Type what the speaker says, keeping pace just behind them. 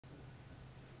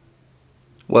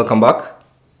Welcome back.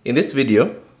 In this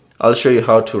video, I'll show you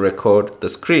how to record the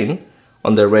screen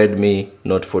on the Redmi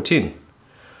Note 14.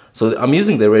 So I'm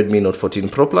using the Redmi Note 14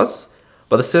 Pro Plus,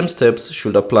 but the same steps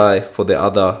should apply for the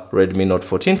other Redmi Note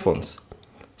 14 phones.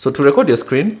 So to record your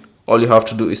screen, all you have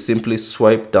to do is simply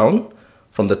swipe down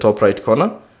from the top right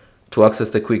corner to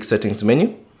access the quick settings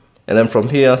menu. And then from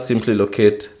here, simply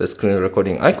locate the screen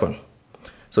recording icon.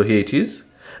 So here it is.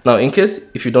 Now, in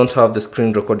case if you don't have the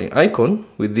screen recording icon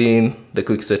within the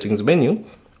quick settings menu,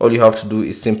 all you have to do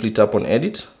is simply tap on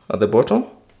edit at the bottom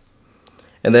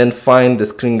and then find the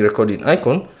screen recording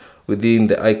icon within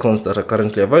the icons that are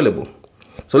currently available.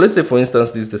 So let's say, for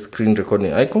instance, this is the screen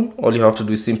recording icon. All you have to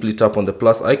do is simply tap on the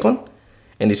plus icon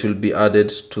and it will be added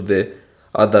to the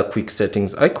other quick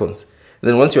settings icons.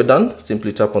 And then once you're done,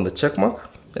 simply tap on the check mark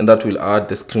and that will add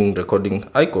the screen recording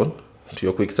icon to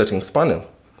your quick settings panel.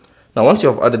 Now, once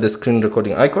you have added the screen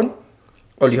recording icon,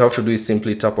 all you have to do is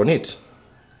simply tap on it.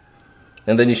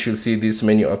 And then you should see this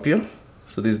menu appear.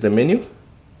 So this is the menu.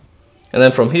 And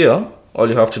then from here, all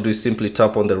you have to do is simply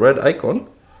tap on the red icon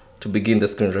to begin the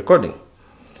screen recording.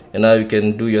 And now you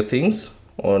can do your things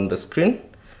on the screen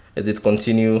as it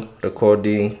continue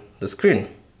recording the screen.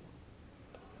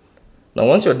 Now,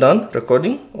 once you're done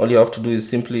recording, all you have to do is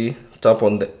simply tap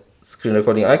on the screen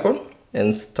recording icon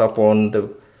and tap on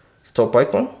the stop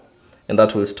icon. And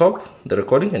that will stop the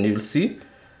recording and you will see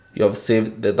you have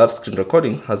saved that screen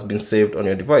recording has been saved on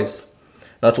your device.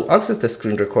 Now, to access the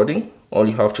screen recording, all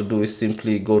you have to do is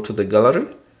simply go to the gallery.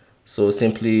 So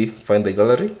simply find the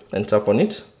gallery and tap on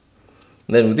it.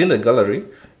 And then within the gallery,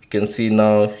 you can see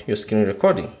now your screen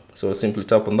recording. So simply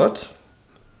tap on that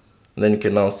and then you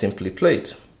can now simply play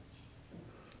it.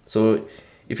 So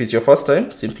if it's your first time,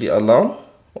 simply allow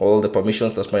all the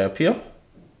permissions that might appear.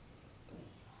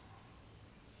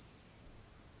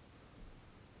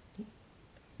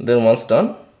 Then once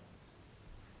done,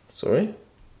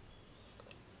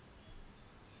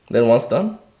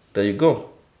 there you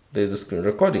go. There's the screen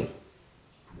recording.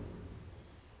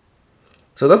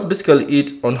 So that's basically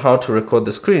it on how to record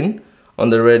the screen on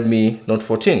the Redmi Note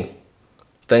 14.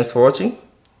 Thanks for watching.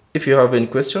 If you have any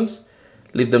questions,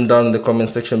 leave them down in the comment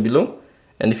section below.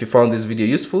 And if you found this video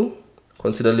useful,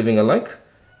 consider leaving a like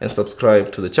and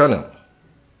subscribe to the channel.